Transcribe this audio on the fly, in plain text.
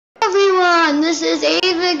this is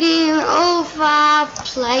avagamer05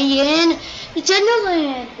 playing Nintendo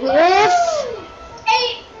Land with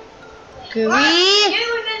Gooey.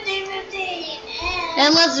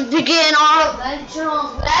 And let's begin our adventure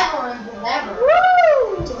on whatever.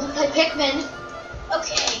 Woo! So we'll play Pikmin.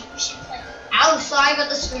 Okay, we should play. Oh, sorry about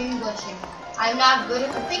the screen glitching. I'm not good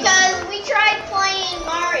at the Because we tried playing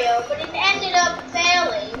Mario, but it ended up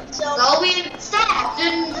failing. So we stopped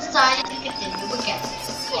and decided to continue again.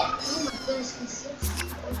 Yeah. Oh my goodness, consistent.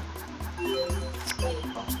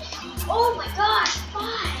 Oh my gosh,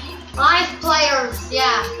 5 players,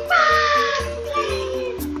 yeah. 5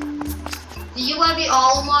 players. Do you want to be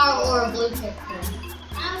Olimar or a blue Pikmin?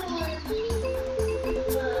 I want to be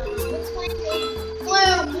what's my name?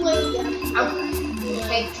 Blue. Okay.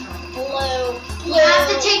 Take turns. Blue. You have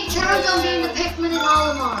to take turns on being the Pikmin and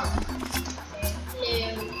Olimar.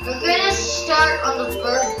 Blue. We're gonna start on the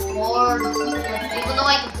first floor, even though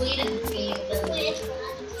I completed the game.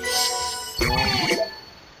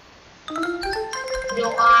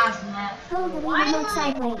 Your eyes, Matt. Why am I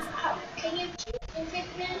sideways? Can you choose the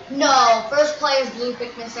Pikmin? No, first player is blue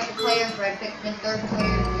Pikmin, second player is red Pikmin, third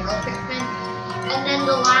player is yellow Pikmin, and then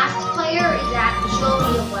the last player is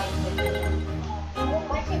actually a white Pikmin. Oh,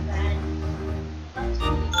 why is it bad?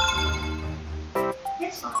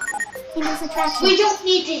 We don't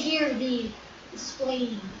need to hear the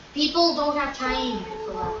explaining. People don't have time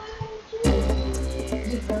for that.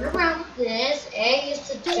 You turn around with this. A is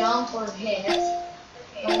to jump or hit.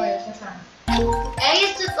 Okay. Oh wait, it's time. A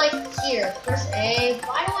is to like here. First A.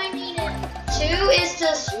 Why do I need it? 2 is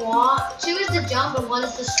to swat. 2 is to jump, and 1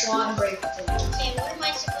 is to swat and break it. Okay, what am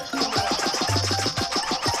I supposed to do?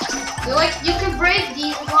 You're like you can break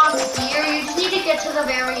these blocks here. You just need to get to the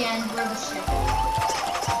very end where the stick is.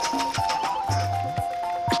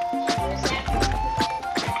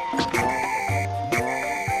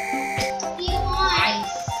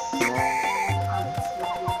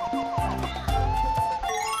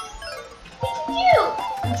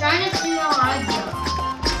 I'm trying to see how I jump.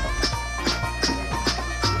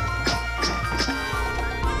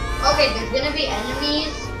 Okay, there's gonna be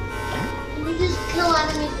enemies. And you just kill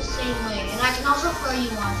enemies the same way. And I can also throw you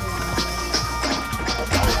onto them.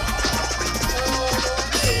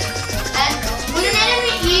 And when an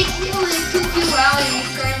enemy eats you, they poop you out and you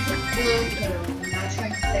turn into blue poo. And I turn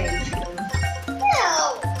to beige poo.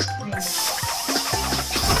 No!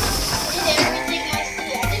 Did everything I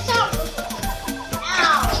see. I just saw.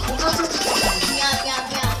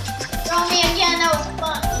 Throw me again, that was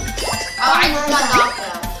fun. Oh, I just got knocked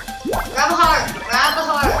out. Grab a heart. Grab the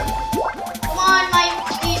heart. Come on, my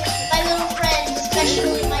little friends,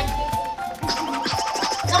 especially my people.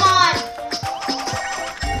 Come on.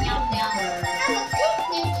 Meow, meow. I'm a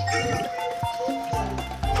picnic.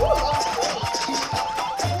 Ooh,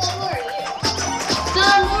 that's great. What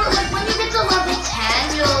level are you? Like when you get to level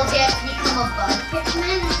 10, you'll become a bug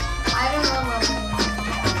Pikmin. I don't know level 1.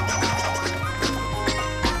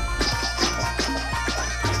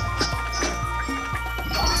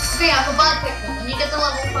 Okay, I'm a bug Pikmin. When you get to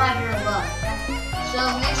level 5, you're a bug. So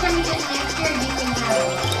next time you get next year, you can have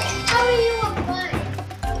it. How are you a bug?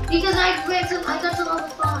 Because I got to level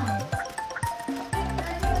 5.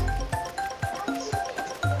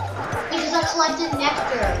 Because I collected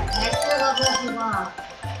nectar. Nectar levels you up.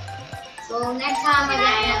 So next time I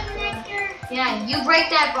get nectar. Yeah, you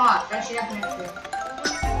break that box. I should have nectar.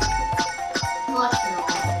 Collect it all.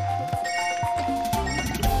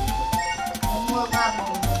 One more level.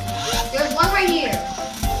 There's one right here.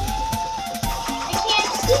 I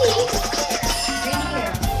can't see. Right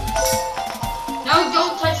here. No,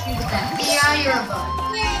 don't touch me with that. Yeah, you're a bug.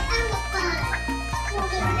 Yeah, I'm a bug.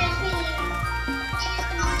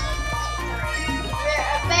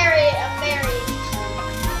 I'm buried.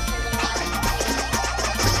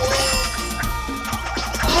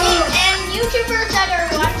 And YouTubers that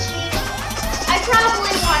are watching, I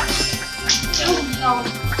probably watch. No.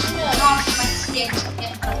 Lost my stick.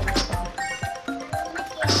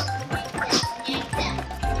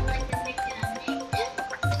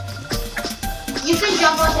 You can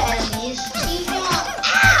jump onto enemies.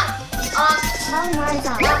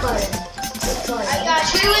 That button. I got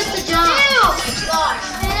 2 is the jump. 2! Gosh.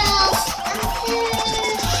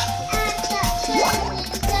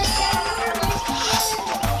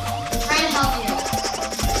 I'm trying to help you.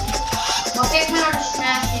 Well, Pikmin are just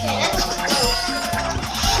smashing it.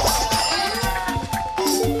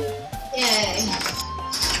 Yay.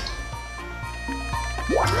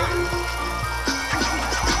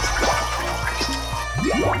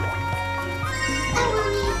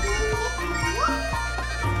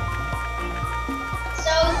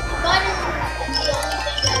 So the button is the only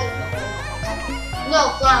No,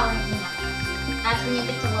 flower. That's when you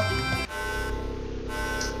get to look.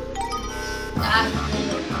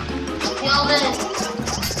 Kill this.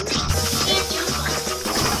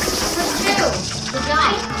 Press 2. The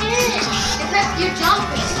guy. You're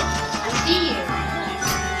jumping. I see you.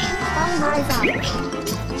 Oh my god.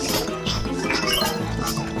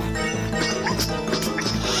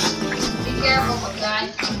 Be careful, the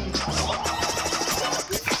guy's coming.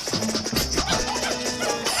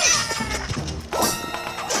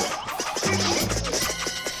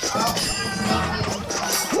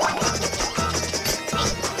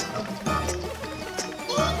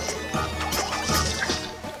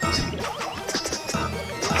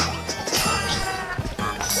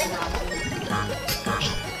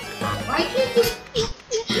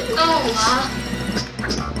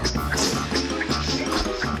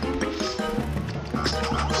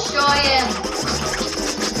 Show him.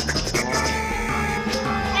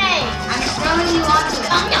 Hey, I'm throwing you onto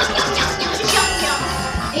it.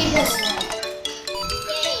 He's just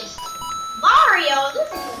Yay. Mario,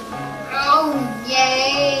 this is oh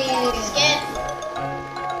yay. skin.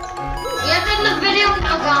 Get in the video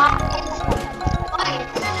now, guys.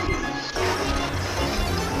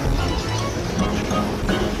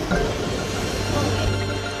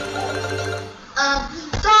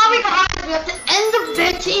 Sorry guys, we have to end the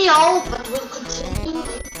video, but we'll continue.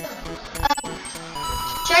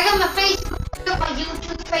 Check out my Facebook, my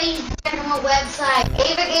YouTube page, check out my website,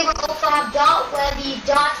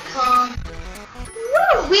 avagamer05.webby.com.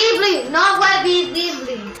 Weebly, not Webby,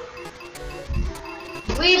 Weebly.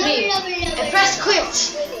 Weebly. And press quit.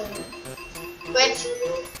 Quit.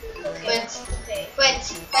 Quit. Quit.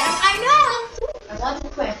 I know. I want to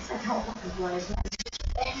quit. I don't want to play.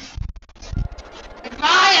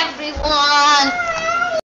 Bye everyone!